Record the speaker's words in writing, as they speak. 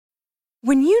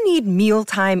When you need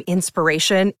mealtime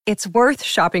inspiration, it's worth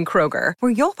shopping Kroger,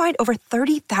 where you'll find over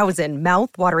 30,000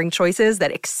 mouth-watering choices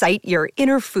that excite your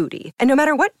inner foodie. And no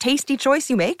matter what tasty choice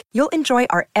you make, you'll enjoy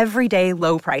our everyday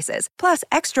low prices, plus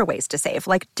extra ways to save,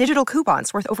 like digital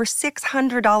coupons worth over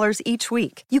 $600 each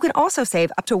week. You can also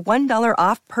save up to $1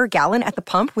 off per gallon at the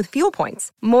pump with fuel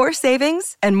points. More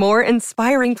savings and more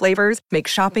inspiring flavors make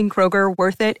shopping Kroger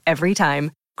worth it every time.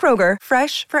 Kroger,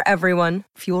 fresh for everyone.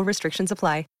 Fuel restrictions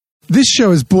apply. This show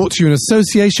is brought to you in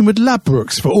association with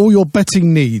Ladbrokes for all your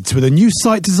betting needs. With a new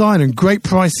site design and great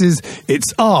prices,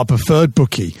 it's our preferred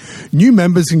bookie. New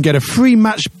members can get a free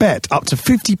match bet up to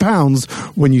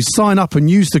 £50 when you sign up and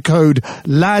use the code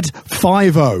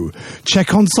LAD50.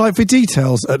 Check on site for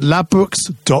details at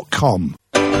ladbrokes.com.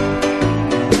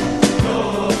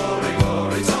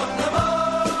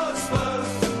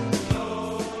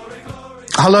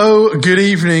 Hello, good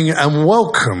evening, and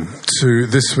welcome to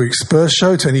this week's Spurs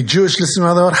show. To any Jewish listener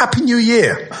out there, Happy New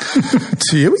Year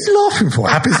to you. What are you laughing for?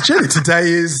 Happy Chili. Today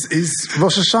is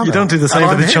Rosh Hashanah. You don't do the same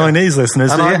for the Chinese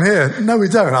listeners, do you? I'm here. No, we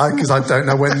don't, because I don't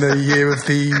know when the year of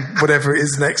the whatever it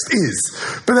is next is.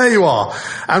 But there you are.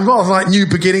 And rather like new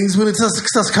beginnings, we're going to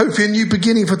discuss hopefully a new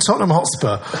beginning for Tottenham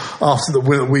Hotspur after the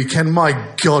win at the weekend. My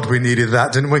God, we needed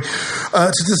that, didn't we?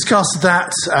 To discuss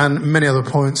that and many other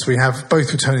points, we have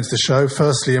both returning to the show.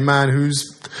 Firstly, a man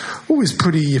who's always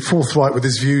pretty forthright with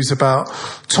his views about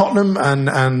Tottenham and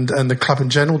the club in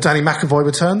general. Danny McAvoy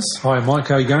returns. Hi, Mike.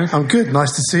 How are you going? I'm good.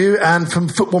 Nice to see you. And from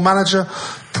Football Manager,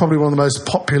 probably one of the most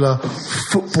popular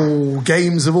football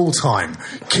games of all time,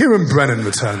 Kieran Brennan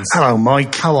returns. Hello,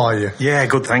 Mike. How are you? Yeah,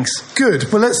 good, thanks. Good.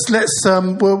 Well, let's later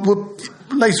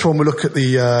on we'll look at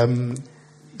the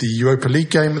Europa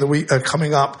League game of the week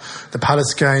coming up, the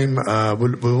Palace game.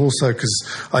 We'll also, because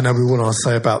I know we want to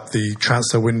say about the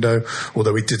transfer window,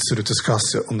 although we did sort of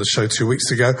discuss it on the show 2 weeks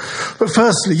ago. But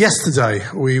firstly, yesterday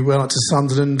we went up to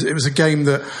Sunderland. It was a game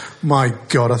that, my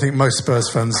God, I think most Spurs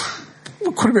fans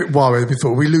were quite a bit worried. We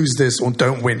thought, we lose this or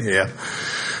don't win here,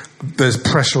 there's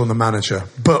pressure on the manager.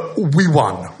 But we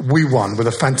won. We won with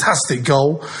a fantastic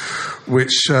goal,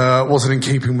 which wasn't in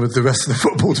keeping with the rest of the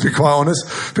football, to be quite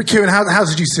honest. But Kieran, how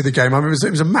did you see the game? I mean, it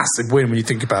was a massive win when you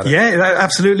think about it. Yeah,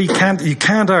 absolutely. You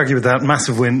can't argue with that.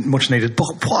 Massive win, much needed.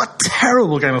 But what a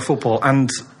terrible game of football.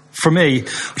 And for me,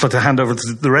 I'd like to hand over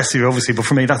to the rest of you, obviously, but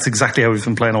for me, that's exactly how we've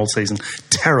been playing all season.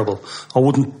 Terrible. I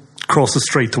wouldn't cross the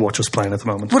street to watch us playing at the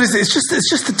moment. What is it? It's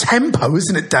just the tempo,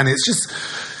 isn't it, Danny? It's just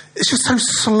so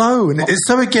slow, and it's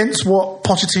so against what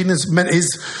Pochettino's meant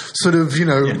his sort of,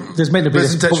 there's meant to be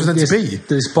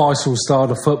this bicycle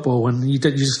style of football, and you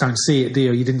just don't see it, do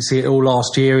you? You didn't see it all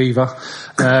last year either.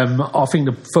 I think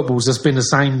the football's just been the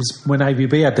same as when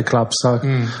AVB had the club, so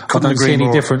I don't see any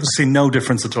difference. I see no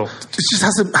difference at all. It just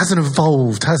hasn't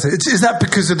evolved, has it? Is that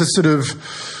because of the sort of,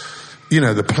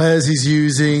 the players he's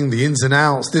using, the ins and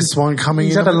outs, this one coming in?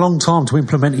 He's had a long time to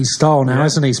implement his style now,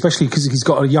 hasn't he? Especially because he's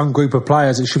got a young group of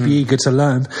players that should be eager to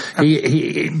learn.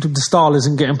 The style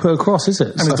isn't getting put across, is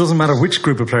it? And it doesn't matter which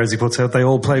group of players he puts out, they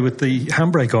all play with the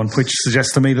handbrake on, which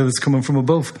suggests to me that it's coming from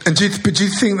above. And do you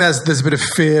think there's a bit of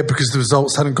fear because the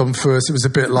results hadn't gone for us? It was a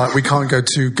bit like, we can't go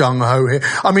too gung-ho here.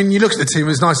 I mean, you look at the team, it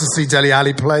was nice to see Dele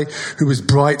Alli play, who was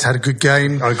bright, had a good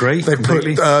game. I agree, they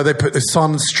put the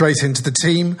Son straight into the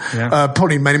team. Yeah.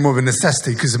 Probably many more of a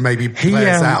necessity because of maybe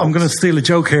players out. I'm going to steal a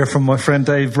joke here from my friend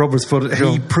Dave Roberts, but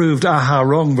he proved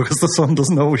wrong because the sun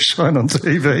doesn't always shine on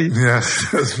TV. Yes,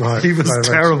 that's right. He was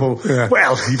terrible. Yeah.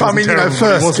 Well,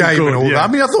 first game and all that.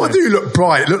 I mean, I thought he looked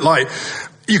bright. It looked like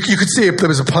you could see if there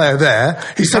was a player there.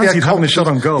 He said he had having a shot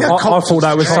on goal. I thought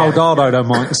that was Soldado, though,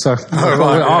 Mike. So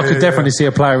I could definitely see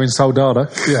a player in Soldado.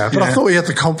 Yeah, but I thought he had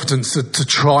the confidence to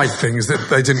try things that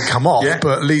they didn't come off. Yeah.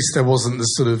 But at least there wasn't the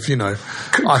sort of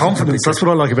confidence. That's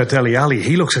what I like about Dele Alli.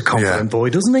 He looks a confident boy,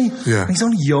 doesn't he? Yeah. He's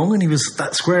only young and he was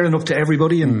that squaring up to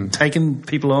everybody and taking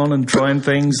people on and trying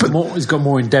things. But he's got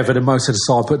more endeavour than most of the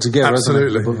side put together.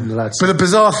 Absolutely. But the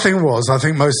bizarre thing was, I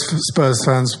think most Spurs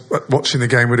fans watching the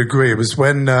game would agree, it was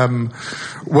when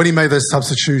he made those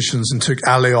substitutions and took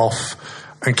Ali off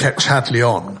and kept Chadley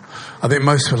on. I think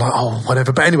most were like, oh,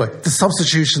 whatever. But anyway, the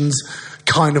substitutions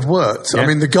kind of worked. Yeah. I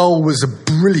mean, the goal was a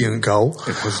brilliant goal.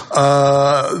 It was.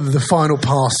 The final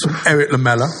pass from Eric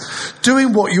Lamela,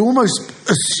 doing what you almost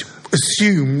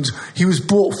assumed he was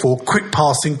bought for: quick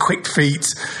passing, quick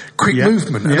feet, quick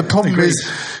movement. And the problem is,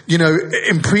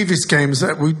 in previous games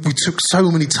that we took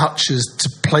so many touches to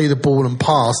play the ball and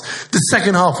pass. The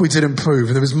second half we did improve,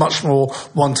 and there was much more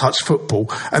one-touch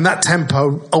football. And that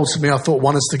tempo ultimately, I thought,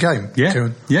 won us the game. Yeah,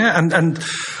 Kieran. Yeah, and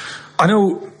I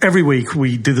know every week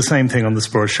we do the same thing on the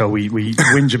Spurs show. We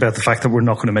whinge about the fact that we're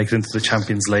not going to make it into the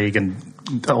Champions League and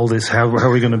all this. How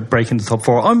are we going to break into the top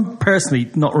four? I'm personally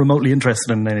not remotely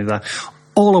interested in any of that.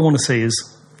 All I want to see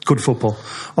is good football.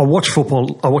 I watch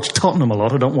football. I watch Tottenham a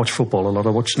lot. I don't watch football a lot.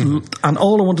 And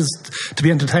all I want is to be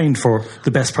entertained for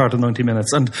the best part of 90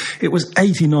 minutes. And it was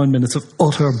 89 minutes of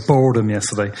utter boredom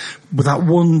yesterday, with that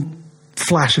one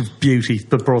flash of beauty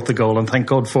that brought the goal, and thank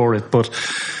God for it. But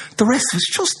the rest was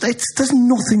just, there's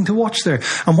nothing to watch there.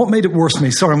 And what made it worse for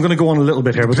me, sorry, I'm going to go on a little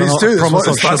bit here, but please do.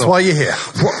 That's why you're here.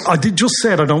 Well, I did just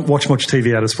said I don't watch much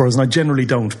TV out of Spurs, and I generally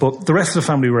don't, but the rest of the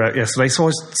family were out yesterday, so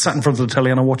I sat in front of the telly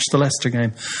and I watched the Leicester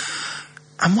game.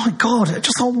 And my God, I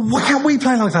just thought, why can't we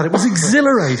play like that? It was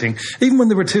exhilarating. Even when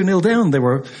they were 2-0 down, they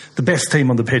were the best team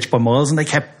on the pitch by miles, and they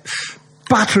kept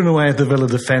battering away at the Villa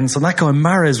defence, and that guy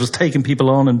Mahrez was taking people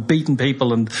on and beating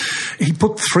people, and he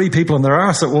put 3 people on their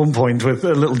arse at one point with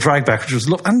a little drag back, which was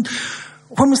and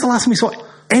when was the last time we saw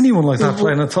anyone like that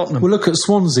playing at Tottenham? Well, look at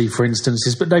Swansea, for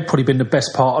instance, but they've probably been the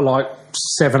best part of like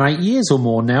 7-8 years or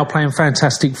more now, playing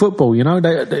fantastic football. You know,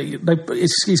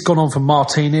 it's gone on from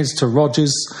Martinez to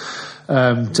Rodgers,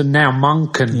 to now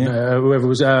Monk and whoever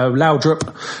was Laudrup.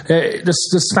 The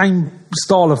same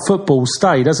style of football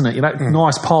stayed, hasn't it? You know,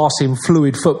 nice passing,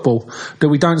 fluid football that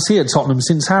we don't see at Tottenham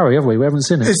since Harry, have we? We haven't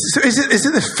seen it. Is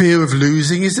it the fear of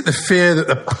losing? Is it the fear that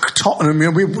the Tottenham?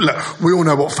 We all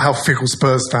know how fickle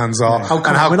Spurs fans are,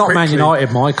 and how we're not Man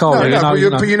United, Mike. Are we?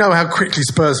 But you know how quickly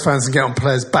Spurs fans can get on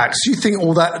players' backs. Do you think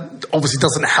all that obviously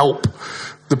doesn't help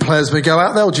the players may go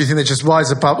out there, or do you think they just rise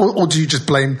above, or do you just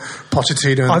blame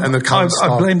Pochettino and the current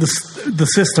style? I blame the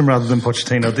system rather than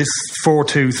Pochettino. This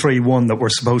 4-2-3-1 that we're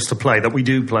supposed to play, that we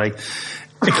do play,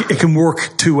 it can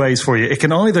work two ways for you. It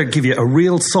can either give you a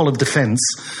real solid defence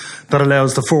that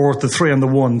allows the 4, the 3 and the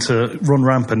 1 to run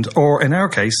rampant, or in our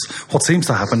case, what seems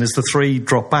to happen is the 3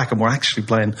 drop back and we're actually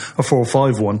playing a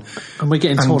 4-5-1. And we're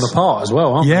getting torn apart as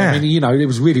well, aren't we? I mean, you know, it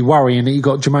was really worrying that you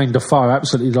got Jermaine Defoe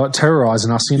absolutely like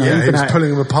terrorising us. You know, he was pulling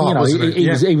them apart, you know, wasn't he?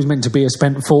 He was meant to be a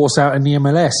spent force out in the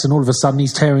MLS, and all of a sudden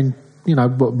he's tearing, you know,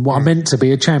 what I meant to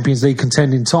be a Champions League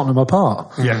contending Tottenham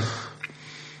apart. Yeah.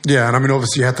 Yeah, and I mean,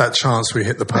 obviously you had that chance we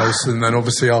hit the post, and then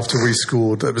obviously after we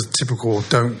scored, it was typical,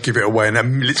 don't give it away, and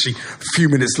then literally a few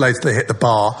minutes later they hit the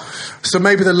bar. So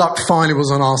maybe the luck finally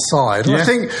was on our side. Yeah. I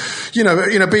think, you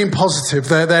know, being positive,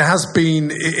 there has been,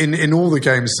 in all the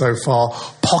games so far,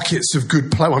 pockets of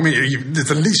good play. I mean, it's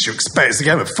the least you expect. It's a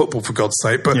game of football, for God's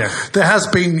sake, but there has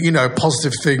been, you know,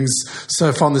 positive things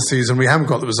so far in the season. We haven't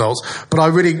got the results, but I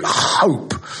really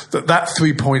hope that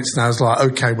 3 points now is like,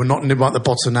 okay, we're not at the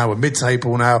bottom now, we're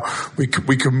mid-table now, we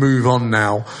can move on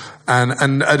now,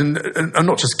 and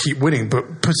not just keep winning,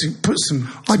 but put some.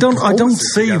 I don't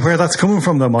see where that's coming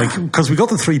from though, Mike, because we got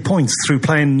the 3 points through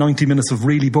playing 90 minutes of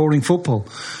really boring football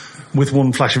with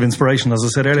one flash of inspiration, as I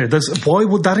said earlier. Why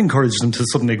would that encourage them to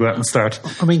suddenly go out and start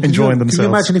enjoying themselves? Can you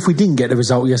imagine if we didn't get the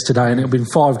result yesterday and it had been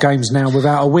 5 games now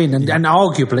without a win? And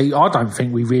arguably, I don't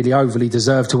think we really overly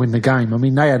deserved to win the game. I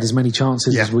mean, they had as many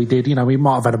chances as we did. You know, we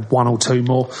might have had 1 or 2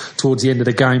 more towards the end of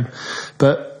the game.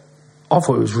 But I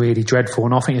thought it was really dreadful,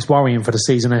 and I think it's worrying for the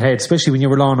season ahead, especially when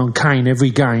you're relying on Kane every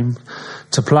game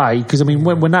to play. Because I mean,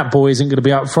 when that boy isn't going to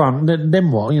be up front, then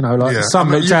what? You know, like the son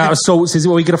looked out of sorts.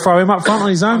 Are we going to throw him up front on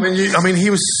his own? I mean, he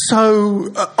was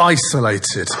so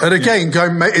isolated. And again,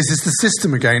 is this the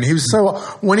system again? He was so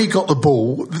when he got the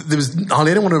ball, there was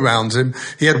hardly anyone around him.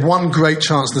 He had one great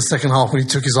chance in the second half when he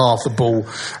took his eye off the ball,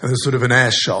 and there was sort of an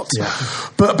air shot. Yeah.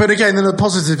 But again, then the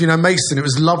positive, you know, Mason. It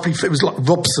was lovely. It was like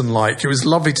Robson-like. It was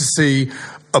lovely to see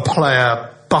a player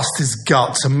bust his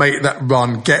gut to make that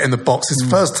run, get in the box. His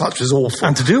first touch was awful.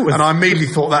 And to do it with... And I immediately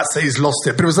thought he's lost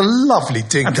it. But it was a lovely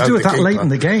dink. And to do it that late in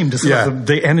the game, to have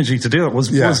the energy to do it was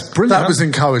brilliant. That was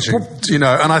encouraging, you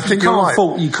know, and I think you're right.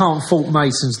 You can't fault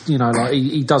Mason's, you know, like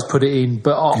he does put it in,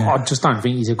 but I just don't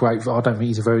think I don't think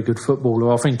he's a very good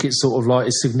footballer. I think it's sort of like,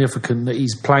 it's significant that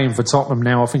he's playing for Tottenham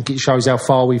now. I think it shows how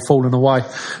far we've fallen away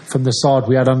from the side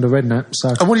we had under Redknapp.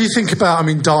 So. And what do you think about, I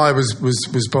mean, Dyer was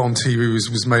put on TV,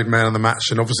 was made man of the match,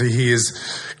 and obviously he is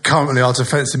currently our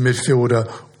defensive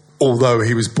midfielder, although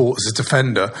he was bought as a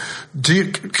defender.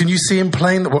 Can you see him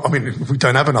playing? Well, I mean, we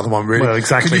don't have another one really. Well,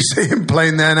 exactly. Can you see him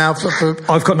playing there now?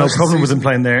 I've got no problem with him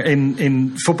playing there.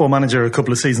 In Football Manager a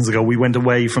couple of seasons ago, we went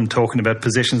away from talking about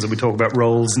positions and we talk about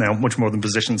roles now, much more than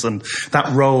positions. And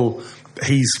that role,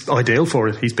 he's ideal for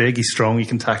it. He's big, he's strong, he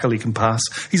can tackle, he can pass.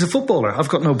 He's a footballer. I've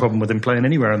got no problem with him playing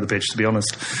anywhere on the pitch, to be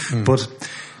honest. But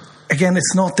again,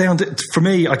 it's not down to, for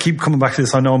me, I keep coming back to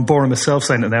this, I know I'm boring myself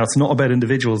saying it now, it's not about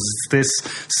individuals, it's this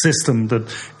system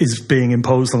that is being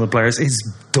imposed on the players. It's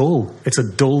dull. It's a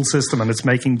dull system and it's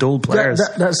making dull players.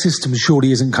 That system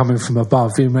surely isn't coming from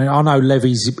above. I mean, I know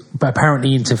Levy's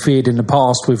apparently interfered in the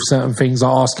past with certain things,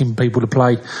 like asking people to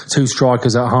play 2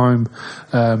 strikers at home,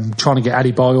 trying to get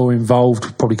Adebayor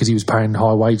involved, probably because he was paying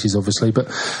high wages, obviously, but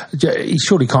he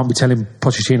surely can't be telling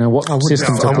Pochettino what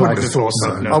system to play. I wouldn't have thought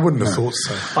so. I wouldn't have thought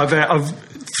so. I've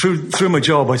through my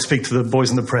job, I speak to the boys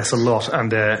in the press a lot,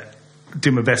 and do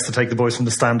my best to take the boys from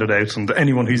the Standard out, and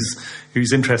anyone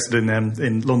who's interested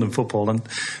in London football, and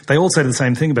they all say the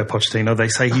same thing about Pochettino. They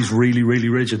say he's really, really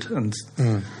rigid, and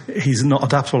he's not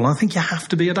adaptable. And I think you have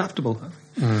to be adaptable.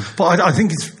 But I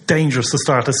think it's dangerous to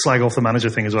start to slag off the manager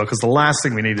thing as well, because the last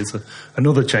thing we need is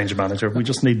another change of manager. We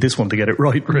just need this one to get it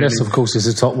right, really. Yes, of course, it's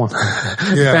a top one. If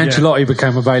Ancelotti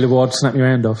became available, I'd snap your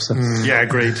hand off. So. Yeah,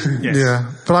 agreed. Yes.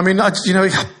 Yeah, but I mean,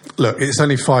 look, it's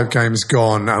only 5 games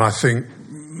gone, and I think,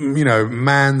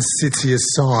 Man City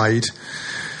aside,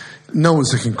 no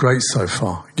one's looking great so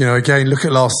far. Again, look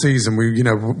at last season.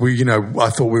 I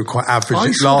thought we were quite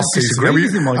average last season.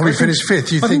 And we finished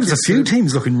 5th. I think there's a few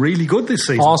teams looking really good this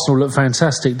season. Arsenal looked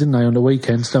fantastic, didn't they, on the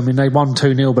weekend? I mean, they won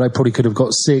 2-0, but they probably could have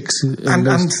got 6.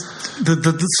 And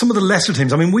some of the lesser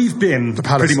teams. I mean, we've been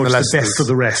pretty much the best of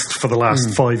the rest for the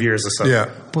last 5 years or so. Yeah.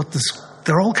 But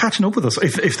they're all catching up with us,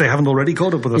 if they haven't already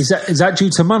caught up with us. Is that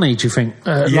due to money, do you think?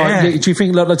 Do you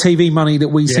think the TV money that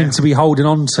we seem to be holding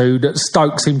on to, that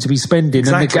Stoke seem to be spending,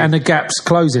 and the gap's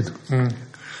closing?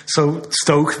 So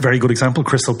Stoke, very good example,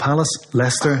 Crystal Palace,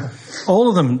 Leicester, all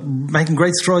of them making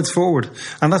great strides forward.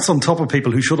 And that's on top of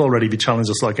people who should already be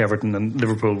challengers like Everton and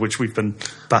Liverpool, which we've been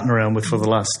batting around with for the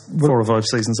last 4 or 5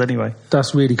 seasons anyway.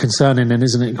 That's really concerning then,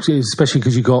 isn't it? Especially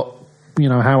because you got...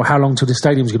 how long till the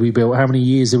stadium's going to be built? How many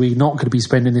years are we not going to be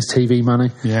spending this TV money?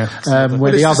 Yeah.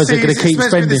 Where the others are going to keep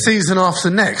spending. The season after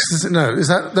next, is it? No, is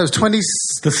that those 20?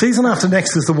 The season after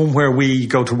next is the one where we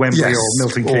go to Wembley or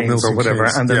Milton Keynes or whatever,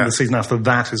 and then the season after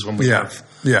that is when we have.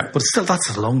 Yeah. But still, that's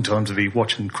a long time to be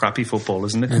watching crappy football,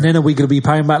 isn't it? And then are we going to be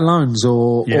paying back loans,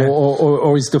 or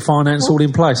is the finance all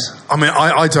in place? I mean,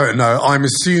 I don't know. I'm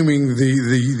assuming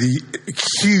the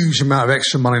huge amount of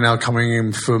extra money now coming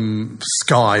in from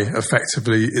Sky,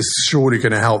 effectively, is surely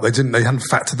going to help. They hadn't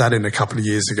factored that in a couple of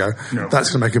years ago. No.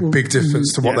 That's going to make a big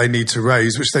difference to what they need to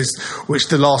raise, which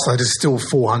the last I had is still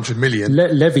 400 million.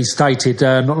 Levy stated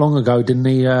not long ago, didn't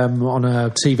he, on a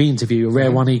TV interview, a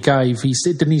rare one he gave,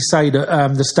 didn't he say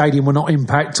that the stadium will not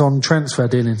impact on transfer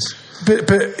dealings? But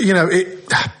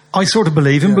I sort of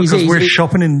believe him because we're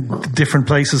shopping in different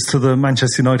places to the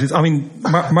Manchester United. I mean,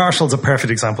 Marshall's a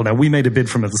perfect example now. We made a bid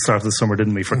for him at the start of the summer,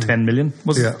 didn't we, for 10 million?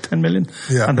 Was it 10 million?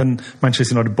 Yeah. And then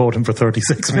Manchester United bought him for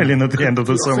 36 million at the end of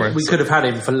the summer. We could have had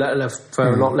him for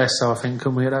a lot less, I think,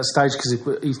 couldn't we, at that stage?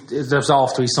 Because it was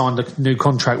after he signed a new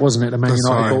contract, wasn't it? The Man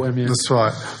United bought him, That's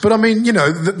right. But I mean,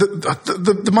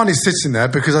 the money's sitting there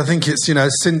because I think it's,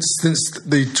 since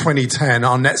the 2010,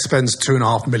 our net spend's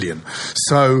 2.5 million.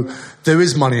 So there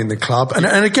is money in the club.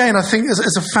 And again, I think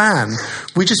as a fan,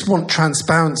 we just want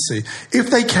transparency. If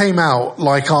they came out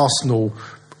like Arsenal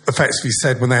effectively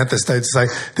said when they had their stage to say,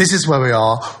 this is where we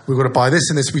are, we've got to buy this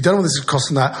and this, we don't know what this is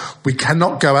costing that, we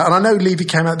cannot go out. And I know Levy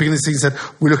came out at the beginning of the season and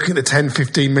said, we're looking at the 10,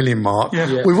 15 million mark.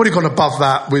 Yeah. We've already gone above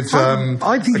that with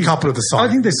a couple of the signings. I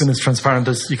think they've been as transparent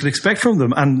as you could expect from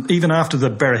them. And even after the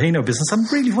Berahino business, and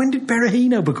really, when did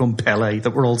Berahino become Pele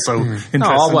that we're also interested in?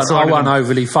 I wasn't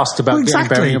overly fussed about getting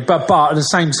Berahino. But at the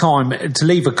same time, to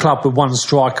leave a club with one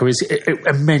striker is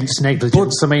immense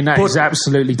negligence. That is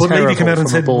absolutely terrible. But Levy came out and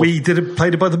said, we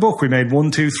played it by the book. We made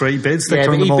 1, 2, 3 bids. They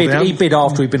turned them all down. He bid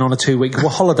after he'd been on a 2-week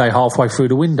holiday halfway through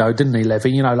the window, didn't he,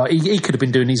 Levy? He could have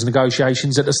been doing these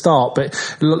negotiations at the start, but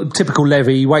typical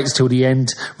Levy, he waits till the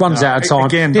end, runs out of time.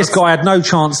 Again, this guy had no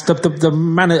chance.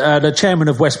 The chairman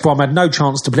of West Brom had no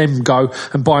chance to let him go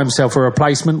and buy himself a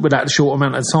replacement with that short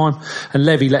amount of time. And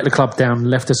Levy let the club down and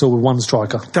left us all with one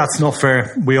striker. That's not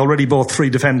fair. We already bought 3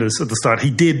 defenders at the start.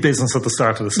 He did business at the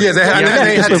start of the season. They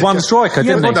had with one striker,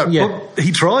 didn't he? But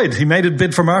he tried. He made a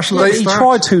bid for Marshall. He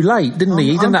tried too late, didn't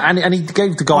he? And he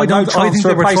gave the guy no chance to replace him. I think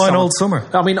they were trying all summer.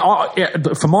 I mean,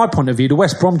 from my point of view, the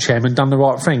West Brom chairman done the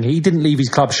right thing. He didn't leave his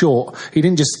club short. He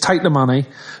didn't just take the money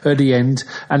at the end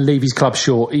and leave his club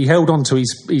short. He held on to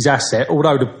his asset,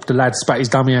 although the lad spat his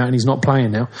dummy out and he's not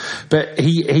playing now. But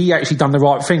he actually done the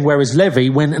right thing, whereas Levy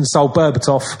went and sold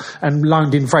Berbatov and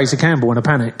loaned in Fraser Campbell in a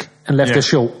panic. and left her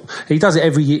short. He does it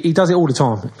every year. He does it all the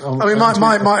time. I mean,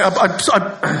 I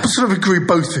sort of agree with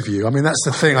both of you. I mean, that's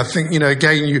the thing. I think,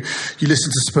 again, you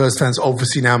listen to Spurs fans,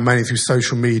 obviously now mainly through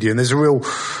social media, and there's a real,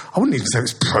 I wouldn't even say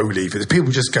it's pro-leave.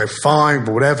 People just go, fine,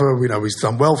 but whatever, he's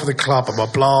done well for the club, blah,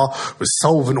 blah, blah, we're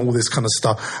solvent, all this kind of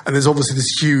stuff. And there's obviously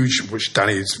this huge, which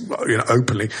Danny is,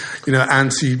 openly,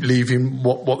 anti-leaving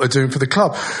what they're doing for the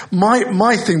club.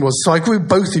 My thing was, so I agree with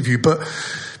both of you, but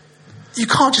you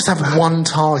can't just have one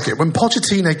target. When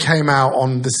Pochettino came out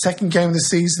on the second game of the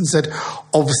season, said,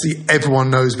 obviously everyone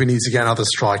knows we need to get another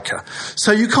striker.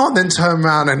 So you can't then turn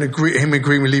around and agreeing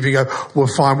with leaving and go, well,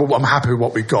 fine, I'm happy with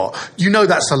what we got.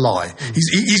 That's a lie.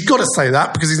 He's got to say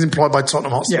that because he's employed by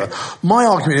Tottenham Hotspur. Yeah. My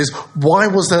argument is, why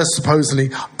was there supposedly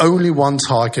only one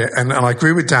target? And I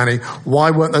agree with Danny,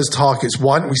 why weren't those targets?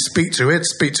 Why didn't we speak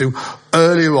to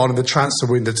earlier on in the transfer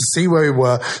window to see where we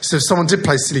were? So if someone did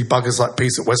play silly buggers like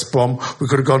Peace at West Brom, we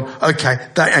could have gone, okay,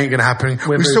 that ain't going to happen.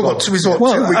 We've still got 2 weeks to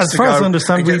go. As far as I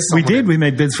understand, we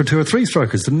made bids for 2 or 3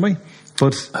 strikers, didn't we?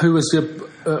 But who was your?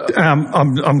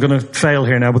 I'm going to fail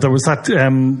here now, but there was that.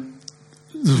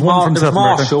 There's one from South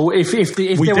Marshall. America. If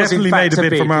we there definitely was made a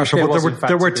bid for Marshall, but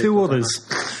there were 2 others.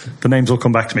 The names will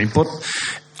come back to me, but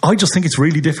I just think it's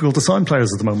really difficult to sign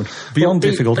players at the moment. Beyond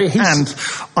difficult. And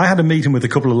I had a meeting with a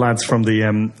couple of lads from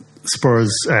the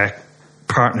Spurs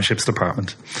partnerships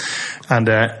department, and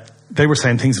they were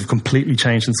saying things have completely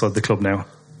changed inside the club now.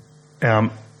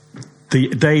 The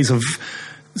days of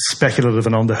speculative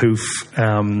and on the hoof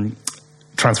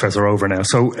transfers are over now.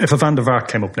 So if a Van der Vaart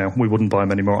came up now, we wouldn't buy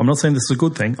him anymore. I'm not saying this is a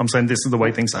good thing. I'm saying this is the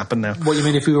way things happen now. What you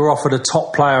mean, if you were offered a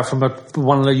top player from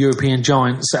one of the European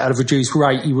giants at a reduced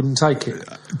rate, you wouldn't take it?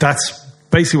 That's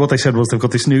basically what they said. Was they've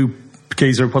got this new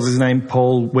geezer, what's his name?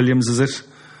 Paul Williams, is it?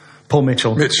 Paul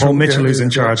Mitchell. Paul Mitchell, who's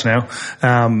in charge now.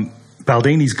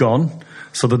 Baldini's gone.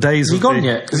 So the days Is he gone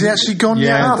yet? Is he actually gone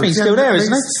yet? I think he's still there,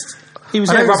 isn't he? He was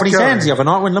there rubbing his hands the other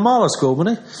night when Lamela scored,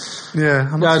 wasn't he?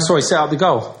 Yeah. Set up the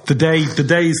goal. The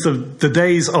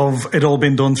days of it all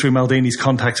being done through Maldini's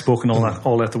contacts book and all that,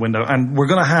 all out the window. And we're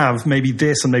going to have maybe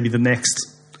this and maybe the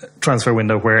next transfer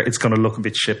window where it's going to look a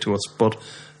bit shit to us. But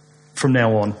from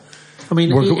now on, I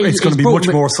mean, it's going to be much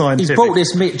more scientific. He's brought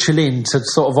this Mitchell in to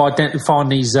sort of identify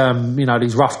these,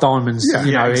 these rough diamonds,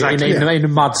 exactly. in the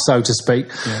mud, so to speak.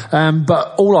 Yeah.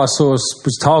 But all I saw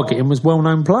was targeting was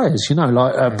well-known players,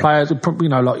 players,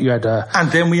 like you had. And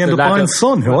then we ended up buying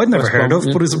Son, who I'd never heard of,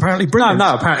 but is apparently brilliant.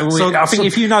 No, apparently. I think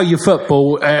if you know your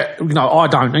football, I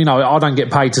don't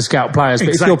get paid to scout players,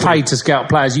 but if you're paid to scout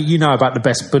players, you know about the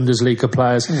best Bundesliga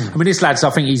players. I mean, this lad's,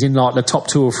 I think he's in like the top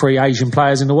 2 or 3 Asian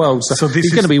players in the world, so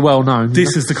he's going to be well known.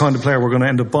 This is the kind of player we're going to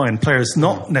end up buying. Players,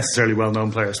 not necessarily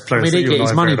well-known players. I mean, he'd get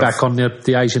his money back on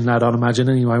the Asian lad, I'd imagine,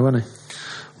 anyway, wouldn't he?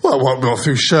 Well,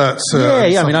 through shirts.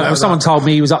 Someone told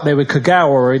me he was up there with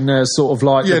Kagawa in sort of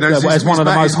like as one of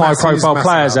the most high-profile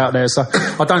players out there. So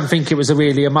I don't think it was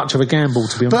really much of a gamble,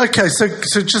 to be honest. But okay,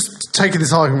 so just taking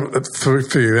this argument for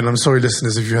you, and I'm sorry,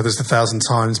 listeners, if you've heard this 1,000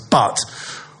 times, but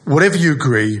whatever you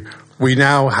agree, we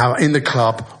now have in the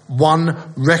club one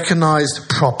recognised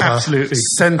proper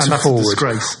centre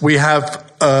forward. We have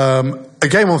a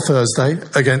game on Thursday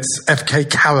against FK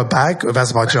Karabag of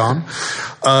Azerbaijan.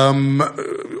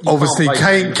 Obviously,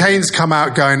 Kane's come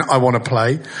out going, I want to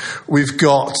play. We've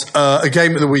got a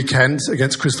game at the weekend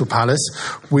against Crystal Palace.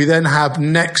 We then have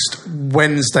next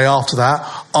Wednesday after that,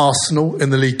 Arsenal in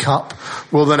the League Cup.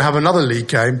 We'll then have another league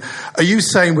game. Are you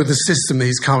saying with the system that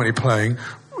he's currently playing,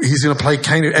 he's going to play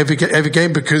Kane every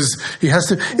game because he has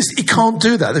to? He can't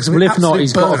do that. Well, if not,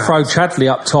 he's got to throw Chadley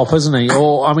up top, hasn't he?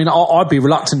 Or I mean, I'd be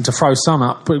reluctant to throw Son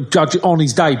up, but judge on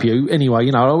his debut anyway.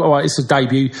 It's a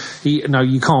debut.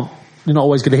 You can't. You're not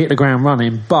always going to hit the ground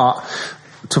running, but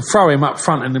to throw him up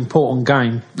front in an important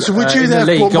game. So would you then?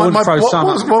 What I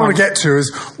want to get to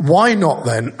is why not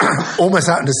then, almost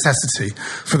out of necessity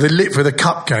for the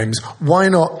cup games, why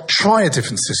not try a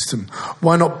different system?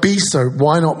 Why not be so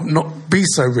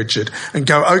rigid and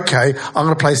go, okay, I'm going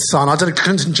to play Son. I don't know,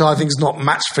 Clinton Jai thing's not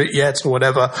match fit yet or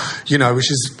whatever,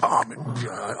 which is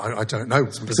I don't know.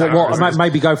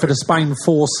 Maybe go for the Spain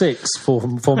 4-6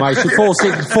 formation,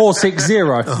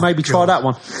 4-6-0. Maybe try that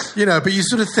one. But you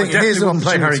sort of think here's an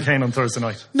play Harry Kane on Thursday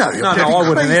night. No, I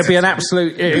wouldn't. It'd be an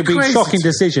absolute. It'd be a shocking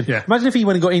decision. Yeah. Imagine if he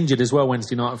went and got injured as well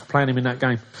Wednesday night for playing him in that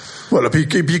game. Well,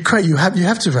 it'd be great. You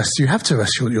have to rest. You have to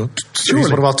rest your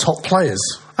one of our top players.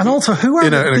 And also, who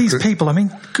are these people? I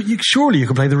mean, surely you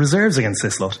could play the reserves against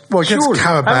this lot. Well, against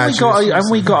Karabakh.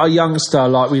 And we got a youngster,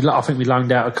 I think we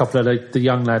loaned out a couple of the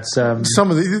young lads.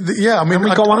 Some of we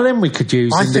got one of them we could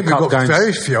use. I think we've got games.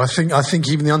 Very few. I think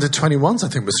even the under-21s, I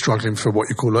think we're struggling for what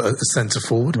you call a centre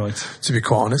forward. Right. To be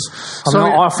quite honest,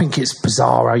 I think it's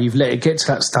bizarre how you've let it get to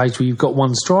that stage where you've got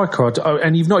one striker,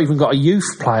 and you've not even got a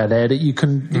youth player there that you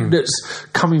can that's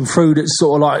coming through that's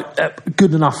sort of like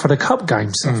good enough for the cup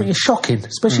games. I think it's shocking,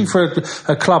 especially for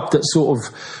a club that sort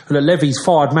of Levy's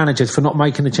fired managers for not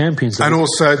making the Champions League. And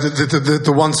also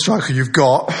the one striker you've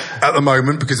got at the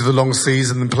moment because of the long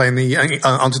season and playing the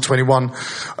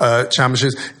under-21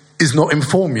 championships is not in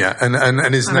form yet,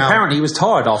 and is now. Apparently he was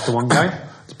tired after one game.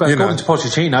 But according to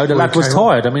Pochettino, the lad was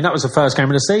tired. I mean, that was the first game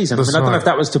of the season. I don't know if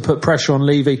that was to put pressure on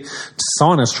Levy to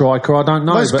sign a striker. I don't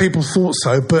know. Most people thought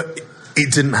so, but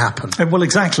it didn't happen. Well,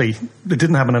 exactly. It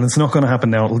didn't happen, and it's not going to happen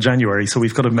now until January. So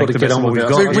we've got to make the best of what we've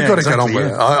got. We've got to get on with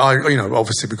it.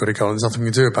 Obviously we've got to get on. There's nothing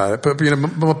we can do about it. But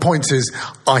my point is,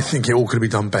 I think it all could be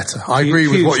done better. I agree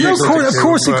with what you said. Of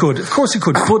course it could. Of course it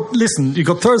could. But listen, you've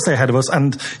got Thursday ahead of us,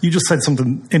 and you just said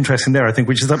something interesting there. I think,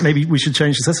 which is that maybe we should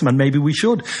change the system, and maybe we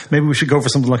should. Maybe we should go for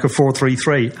something like a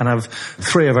 4-3-3 and have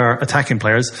three of our attacking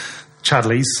players,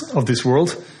 Chadleys of this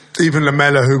world. Even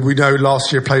Lamela, who we know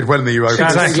last year played well in the Europa.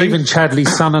 Exactly. Even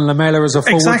Chadley's son and Lamela as a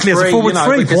forward exactly, three. As a forward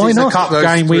three. Why not? Cup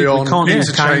game we can't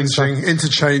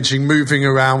interchanging, moving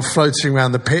around, floating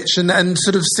around the pitch, and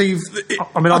sort of see.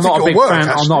 I'm not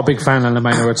a big fan of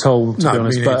Lamela at all, to be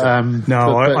honest. But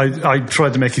I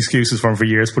tried to make excuses for him for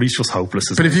years, but he's just hopeless.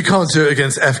 But if you can't do it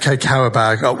against FK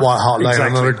Karabakh at White Hart Lane,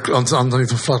 underneath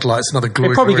the floodlights, another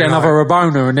glory. He'll probably get another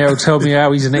Rabona, and they'll tell me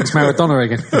how he's an ex-Maradona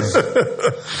again.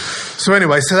 So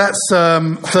anyway, that's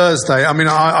Thursday. I mean,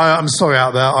 I'm sorry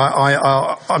out there.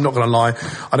 I'm not going to lie.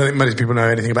 I don't think many people know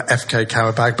anything about FK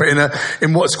Karabakh, but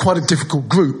in what's quite a difficult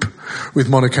group with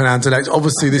Monaco and Anderlecht,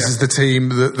 obviously this is the team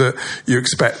that you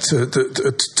expect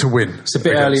to win. It's a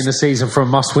bit early in the season for a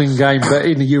must-win game, but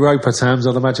in the Europa terms,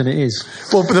 I'd imagine it is.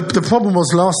 Well, but the problem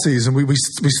was last season we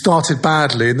started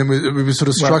badly, and then we were sort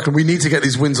of struggling. We need to get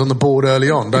these wins on the board early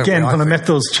on, don't we? Again, when I met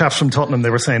those chaps from Tottenham, they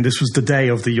were saying this was the day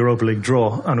of the Europa League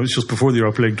draw, and it was just before the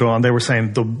Europa League draw, and they were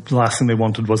saying the last thing they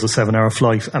wanted was a 7-hour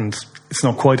flight, and it's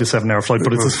not quite a 7-hour flight,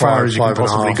 but it's as far as you can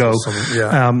possibly go.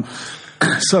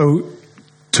 So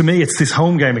to me, it's this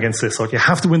home game against Sissot. You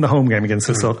have to win the home game against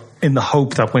Sissot in the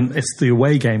hope that when it's the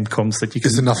away game comes, that you can.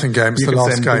 It's a nothing game. It's the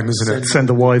last game, isn't it? Send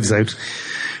the wives out.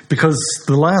 Because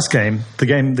the last game,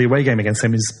 the away game against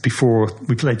him is before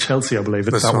we played Chelsea, I believe,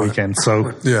 that weekend.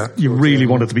 So you really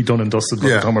want it to be done and dusted by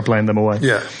the time we're playing them away.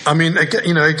 Yeah, I mean,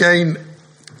 again,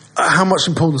 how much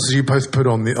importance do you both put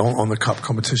on the cup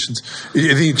competitions?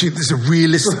 You think there's a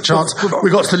realistic chance? We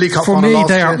got to the League Cup for final me, last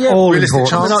they are year. all realistic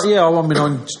important. Chance? I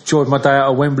enjoyed my day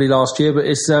out at Wembley last year, but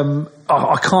it's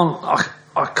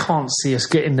I can't see us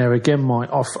getting there again, Mike.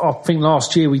 I think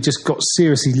last year we just got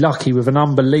seriously lucky with an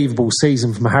unbelievable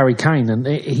season from Harry Kane, and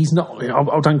he's not.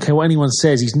 I don't care what anyone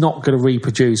says. He's not going to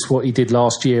reproduce what he did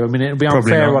last year. I mean, it would be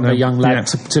unfair on a young lad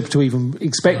to even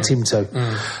expect him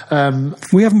to.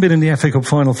 We haven't been in the FA Cup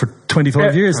final for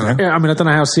 25 years now. Yeah, I mean, I don't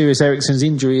know how serious Eriksen's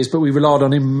injury is, but we relied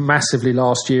on him massively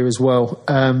last year as well.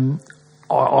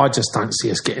 I just don't see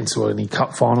us getting to any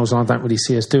cup finals, and I don't really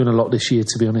see us doing a lot this year,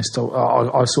 to be honest.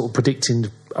 I sort of predicting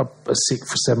a 6th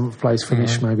or 7th place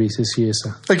finish maybe this year.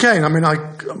 So again, I mean, I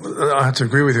have to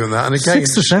agree with you on that. And again,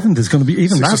 6th or 7th is going to be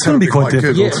that's going to be quite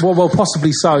difficult. Yeah, well,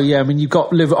 possibly so. Yeah, I mean, you've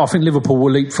got I think Liverpool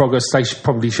will leapfrog us. They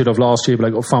probably should have last year, but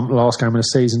they got thumped the last game of the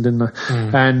season, didn't they?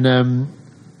 And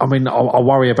I mean, I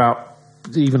worry about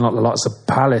even like the likes of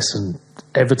Palace and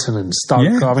Everton and Stoke.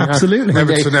 Yeah, I mean, absolutely. You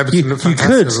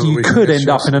could end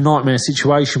up in a nightmare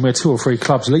situation where 2 or 3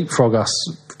 clubs leapfrog us.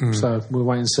 So we'll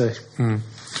wait and see.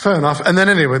 Fair enough. And then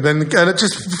anyway,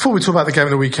 just before we talk about the game of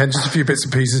the weekend, just a few bits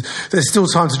and pieces. There's still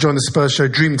time to join the Spurs Show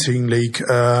Dream Team League.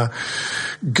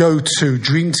 Go to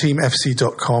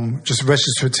dreamteamfc.com, just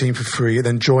register a team for free, and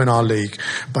then join our league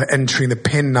by entering the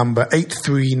PIN number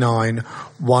 8391524.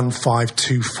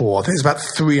 I think there's about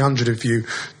 300 of you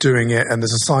doing it, and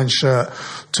there's a signed shirt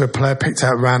to a player picked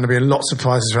out randomly, and lots of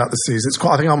prizes throughout the season. It's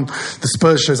quite. I think the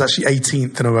Spurs Show is actually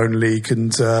 18th in our own league,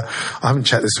 and I haven't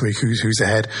checked this week who's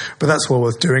ahead, but that's well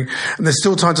worth doing. And there's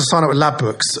still time to sign up with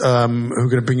Labbooks, who are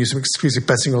going to bring you some exclusive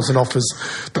betting odds and offers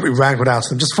that we wrangled out of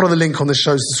them. Just follow the link on the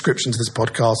show's description to this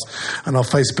podcast and our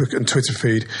Facebook and Twitter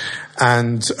feed.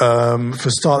 And for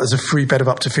a start, there's a free bet of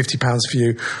up to £50 for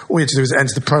you. All you have to do is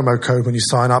enter the promo code when you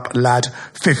sign up,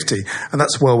 LAD50, and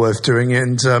that's well worth doing.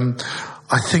 And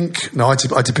I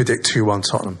did predict 2-1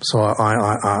 Tottenham, so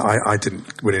I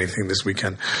didn't win anything this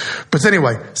weekend. But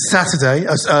anyway, Sunday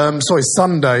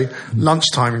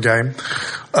lunchtime game.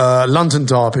 London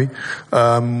derby.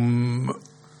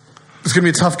 It's going to be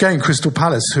a tough game. Crystal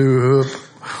Palace, who are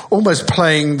almost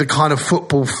playing the kind of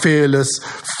football, fearless,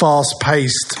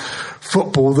 fast-paced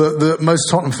football that most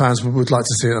Tottenham fans would like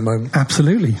to see at the moment.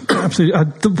 Absolutely.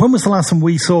 When was the last time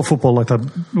we saw football like that?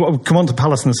 We'll come on to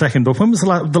Palace in a second, but when was the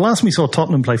last time we saw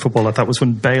Tottenham play football like that? Was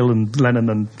when Bale and Lennon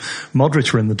and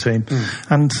Modric were in the team.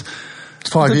 And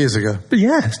 5 years ago.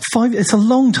 Yeah, it's a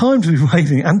long time to be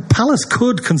waiting. And Palace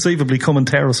could conceivably come and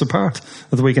tear us apart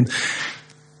at the weekend.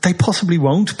 They possibly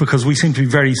won't, because we seem to be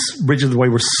very rigid the way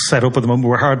we're set up at the moment.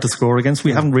 We're hard to score against.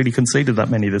 We haven't really conceded that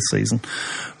many this season.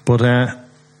 But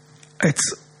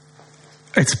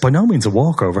it's by no means a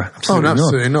walkover.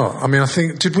 Absolutely not. I mean, I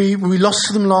think, we lost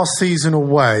to them last season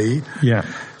away. Yeah.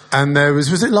 And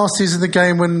was it last season the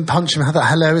game when Puncham had that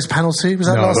hilarious penalty? Was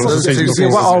that last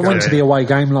season? I went to the away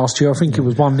game last year. I think it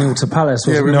was 1-0 to Palace.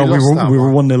 Yeah, we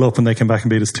were 1-0 up and they came back and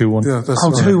beat us 2-1. Yeah,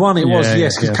 2-1 it was,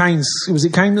 yes, because was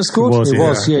it Kane that scored? It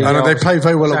was, yeah. And they played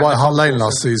very well at White Hart Lane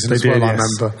last season as well, I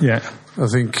remember. Yeah. I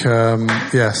think,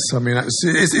 yes. I mean,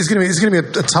 it's going to be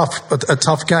a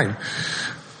tough game.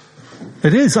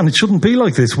 It is, and it shouldn't be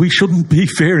like this. We shouldn't be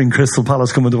fearing Crystal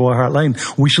Palace coming to White Hart Lane.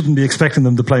 We shouldn't be expecting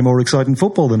them to play more exciting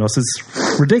football than us.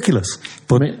 It's ridiculous.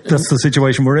 But that's the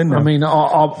situation we're in now. I mean,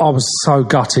 I was so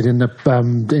gutted in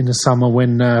the summer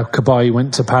when Cabaye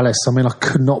went to Palace. I mean, I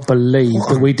could not believe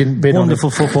that we didn't bid on him.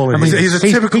 Wonderful footballer. I mean, he's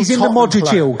in the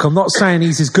Modric ilk. I'm not saying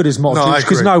he's as good as Modric,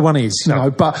 because no one is, you know.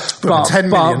 But for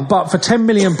 £10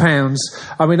 million,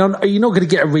 I mean, you're not going to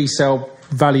get a resale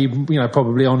value,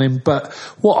 probably on him, but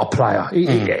what a player.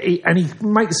 And he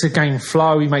makes the game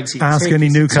flow, he makes it ask any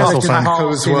Newcastle fan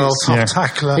as well, tough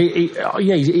tackler.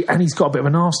 And he's got a bit of a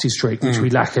nasty streak, which we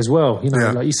lack as well.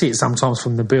 Like you see it sometimes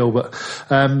from the bill, but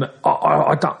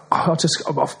I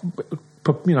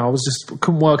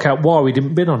couldn't work out why we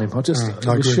didn't bid on him.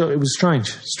 It was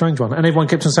strange one. And everyone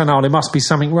kept on saying, there must be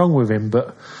something wrong with him,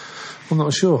 but I'm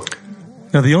not sure.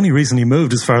 Now, the only reason he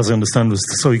moved, as far as I understand, was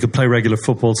so he could play regular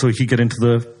football, so he could get into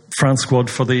the France squad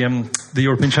for the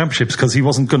European Championships, because he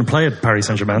wasn't going to play at Paris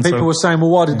Saint-Germain. People were saying, well,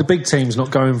 why did the big teams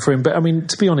not go in for him? But, I mean,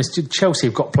 to be honest, Chelsea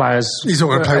have got players. He's not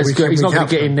going to play. He's not going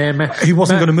to get in there. He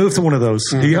wasn't going to move to one of those.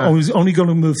 He was only going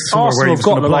to move to somewhere where he was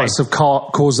going to play. Arsenal have got the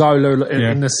likes of Cazorla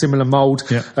in a similar mould.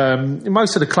 Yeah.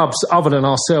 Most of the clubs, other than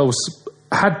ourselves,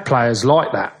 had players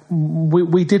like that.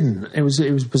 We didn't. It was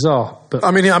bizarre. But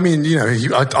I mean, I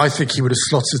think he would have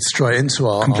slotted straight into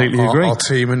our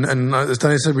team. And as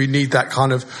Danny said, we need that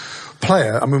kind of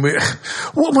player. I mean,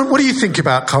 what do you think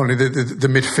about currently the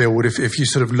midfield? If you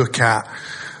sort of look at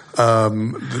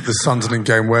the Sunderland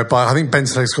game, whereby I think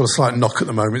Benteleg's got a slight knock at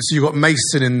the moment. So you've got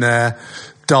Mason in there,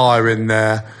 Dyer in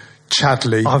there,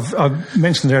 Chadley. I've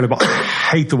mentioned it earlier, but I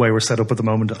hate the way we're set up at the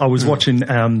moment. I was watching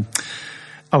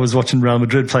Real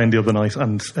Madrid playing the other night,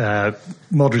 and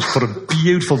Modric put a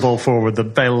beautiful ball forward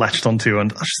that Bale latched onto,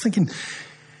 and I was just thinking,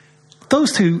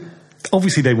 those two,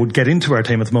 obviously they would get into our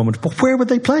team at the moment, but where would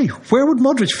they play? Where would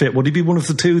Modric fit? Would he be one of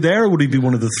the two there, or would he be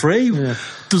one of the three? Yeah.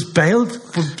 Does Bale...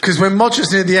 Because when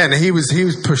Modric near the end, he was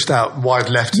pushed out wide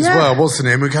left as well, wasn't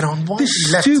he? And we're going on, why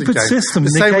this left stupid again? system. The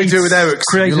same we do with Ericsson.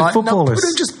 Creative like, footballers.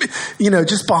 No,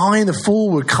 just behind the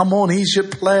forward. Come on, he's your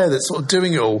player that's sort of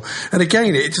doing it all. And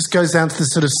again, it just goes down to the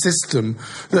sort of system.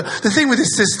 The thing with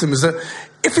this system is that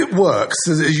if it works,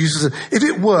 if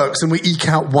it works and we eke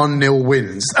out 1-0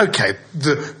 wins, okay,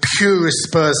 the purest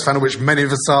Spurs fan, of which many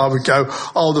of us are, would go,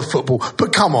 the football.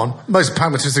 But come on, most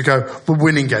pragmatists would go, we're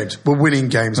winning games.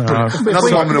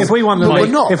 If we won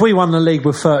the league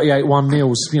with 38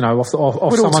 1-0s,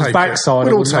 off someone's backside,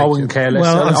 I wouldn't care less.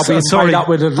 Well, I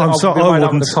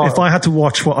wouldn't. If I had to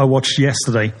watch what I watched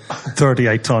yesterday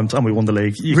 38 times and we won the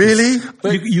league. Really?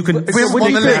 You can. We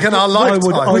won the league in our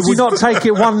lifetime. Would you not take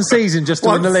it one season just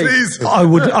to win the league?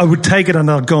 I would take it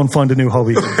and I'd go and find a new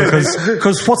hobby,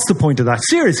 because what's the point of that?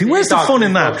 Seriously, where's the fun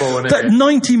in that? That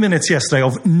 90 minutes yesterday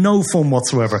of no fun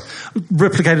whatsoever,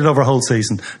 replicated over a whole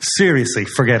season. Seriously,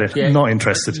 forget it. Not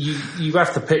interested. You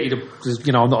have to pity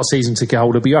I'm not a season ticket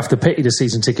holder, but you have to pity the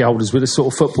season ticket holders with the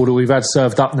sort of football that we've had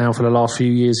served up now for the last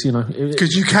few years.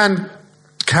 Because you can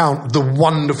count the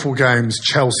wonderful games,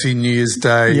 Chelsea, New Year's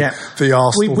Day, the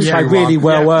Arsenal. We played really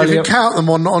well earlier. You can count them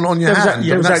on your hand.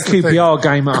 There was that QPR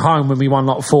game at home when we won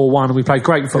 4-1 and we played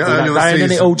great football that day, and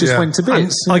then it all just went to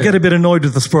bits. I get a bit annoyed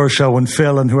with the Spurs show when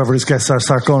Phil and whoever his guests are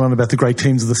start going on about the great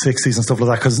teams of the 60s and stuff like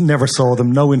that, because never saw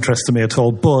them, no interest to me at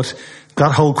all. But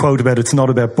that whole quote about it's not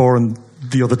about boring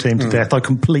the other team to death, I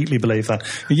completely believe that.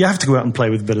 You have to go out and play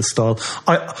with a bit of style.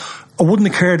 I wouldn't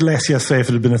have cared less yesterday if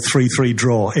it had been a 3-3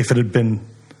 draw, if it had been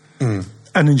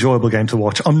an enjoyable game to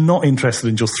watch. I'm not interested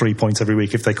in just 3 points every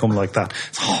week if they come like that.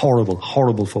 It's horrible,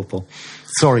 horrible football.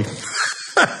 Sorry.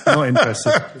 Not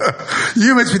interested.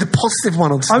 You meant to be the positive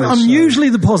one on today's I'm show. Usually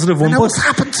the positive one. But what's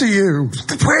happened to you?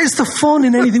 Where's the fun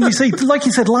in anything we say? Like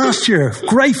you said last year,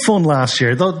 great fun last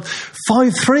year. The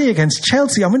 5-3 against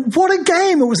Chelsea. I mean, what a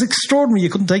game. It was extraordinary. You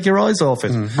couldn't take your eyes off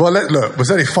it. Well, look,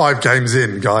 there's only 5 games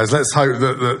in, guys. Let's hope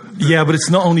that... Yeah, but it's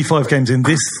not only 5 games in.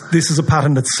 This is a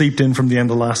pattern that seeped in from the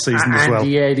end of last season as well.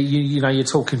 Yeah, you know, you're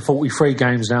talking 43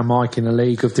 games now, Mike, in the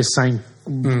league of this same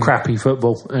crappy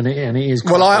football, and it is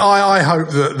crappy. Well, I hope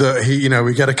that he, you know,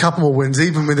 we get a couple more wins,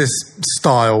 even with this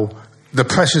style. The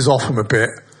pressure's off him a bit,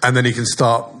 and then he can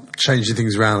start changing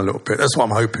things around a little bit. That's what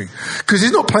I'm hoping, because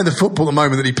he's not playing the football at the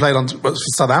moment that he played for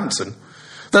Southampton.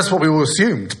 That's what we all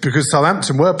assumed, because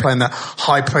Southampton were playing that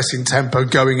high-pressing tempo,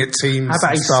 going at teams. How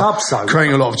about his subs, though?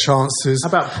 Creating a lot of chances. How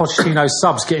about Pochettino's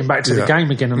subs getting back to the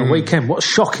game again on the weekend? What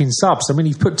shocking subs! I mean,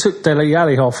 he took Dele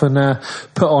Alli off and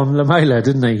put on Lamela,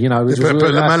 didn't he? You know,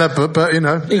 but you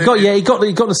know, he got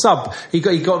the sub. He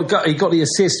got the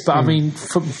assist. But I mean,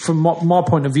 from my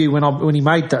point of view, when he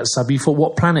made that sub, you thought,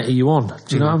 what planet are you on?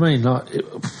 Do you know what I mean? Like.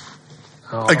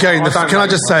 Again, can I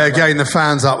just say again, the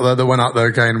fans up there that went up there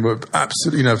again were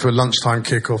absolutely, you know, for a lunchtime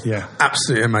kickoff. Yeah,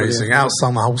 absolutely amazing. Brilliant.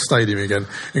 Outsung the whole stadium again,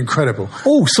 incredible.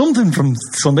 Oh, something from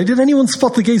Sunday. Did anyone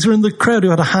spot the geezer in the crowd who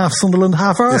had a half Sunderland,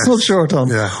 half Arsenal shirt on?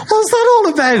 Yeah. What was that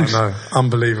all about? I know,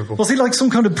 unbelievable. Was he like some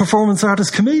kind of performance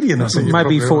artist comedian or something?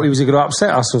 Maybe he thought he was going to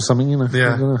upset us or something. You know.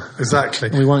 Yeah, exactly.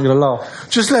 We weren't going to laugh.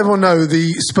 Just to let everyone know, the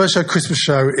Spurs Show Christmas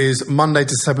show is Monday,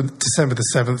 December the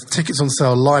 7th. Tickets on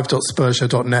sale,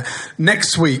 live.spursshow.net.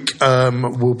 Next week,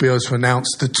 we'll be able to announce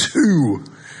the 2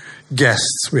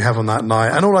 guests we have on that night.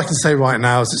 And all I can say right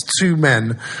now is it's 2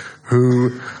 men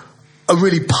who are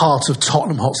really part of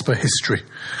Tottenham Hotspur history.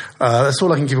 That's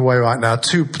all I can give away right now.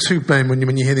 Two men,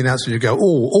 when you hear the announcement, you go,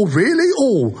 oh, really?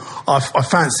 Oh, I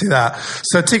fancy that.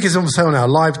 So tickets on sale now,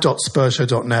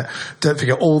 live.spursshow.net. Don't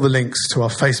forget all the links to our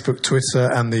Facebook, Twitter,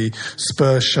 and the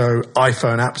Spurs Show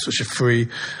iPhone apps, which are free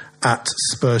at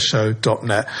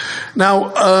spursshow.net. Now,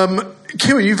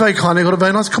 Kieran, you very kindly got a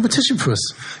very nice competition for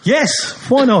us. Yes,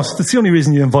 why not? That's the only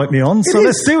reason you invite me on, so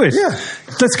let's do it. Yeah.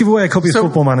 Let's give away a copy of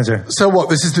Football Manager. So what,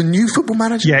 this is the new Football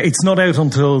Manager? Yeah, it's not out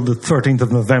until the 13th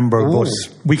of November, but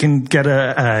we can get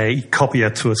a copy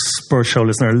out to a Spurs Show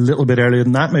listener a little bit earlier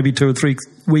than that, maybe 2 or 3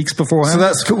 weeks beforehand. So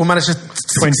that's Football Manager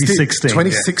 2016.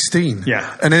 2016.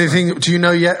 Yeah. And anything, do you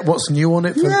know yet what's new on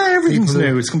it? Yeah, everything's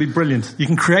new. It's going to be brilliant. You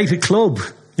can create a club.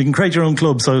 You can create your own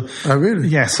club. So, oh, really?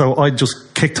 Yeah, so I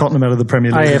just kicked Tottenham out of the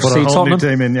Premier League. AFC put a whole Tottenham. new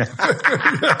team in, yeah.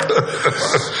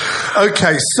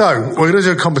 Okay, so we're going to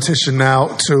do a competition now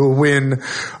to win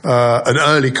an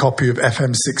early copy of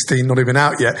FM16, not even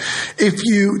out yet. If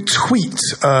you tweet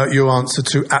your answer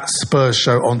to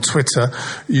 @SpursShow on Twitter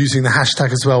using the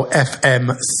hashtag as well,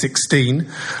 FM16,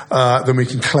 then we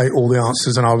can collate all the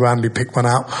answers and I'll randomly pick one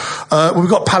out. We've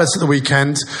got Palace at the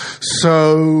weekend,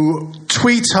 so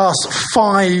tweet us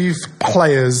 5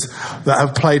 players that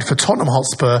have played for Tottenham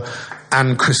Hotspur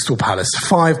and Crystal Palace.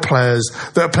 5 players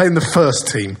that are playing the first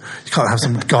team. You can't have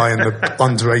some guy in the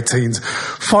under-18s.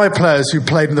 5 players who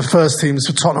played in the first teams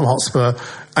for Tottenham Hotspur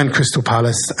and Crystal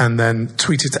Palace, and then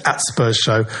tweet it at Spurs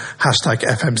Show, hashtag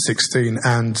FM16,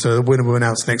 and the winner will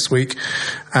announce next week.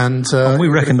 And we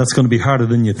reckon that's going to be harder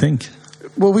than you think.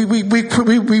 Well, we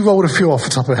rolled a few off the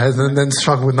top of our heads and then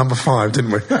struggled with number 5,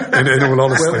 didn't we? In all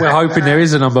honesty. We're hoping there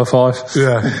is a number 5.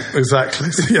 Yeah, exactly.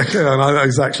 Yeah,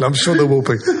 exactly. I'm sure there will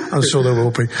be.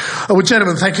 Well,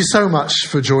 gentlemen, thank you so much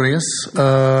for joining us.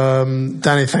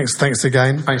 Danny, thanks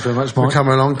again. Thanks very much, Mike. For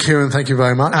coming along. Kieran, thank you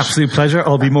very much. Absolute pleasure.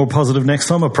 I'll be more positive next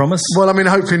time, I promise. Well, I mean,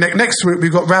 hopefully next week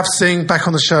we've got Rav Singh back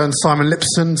on the show and Simon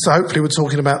Lipson. So hopefully we're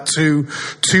talking about two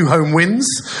home wins.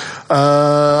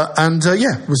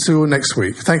 We'll see you all next week.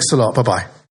 Thanks a lot. Bye-bye.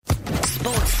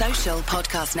 Sports Social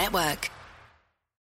Podcast Network.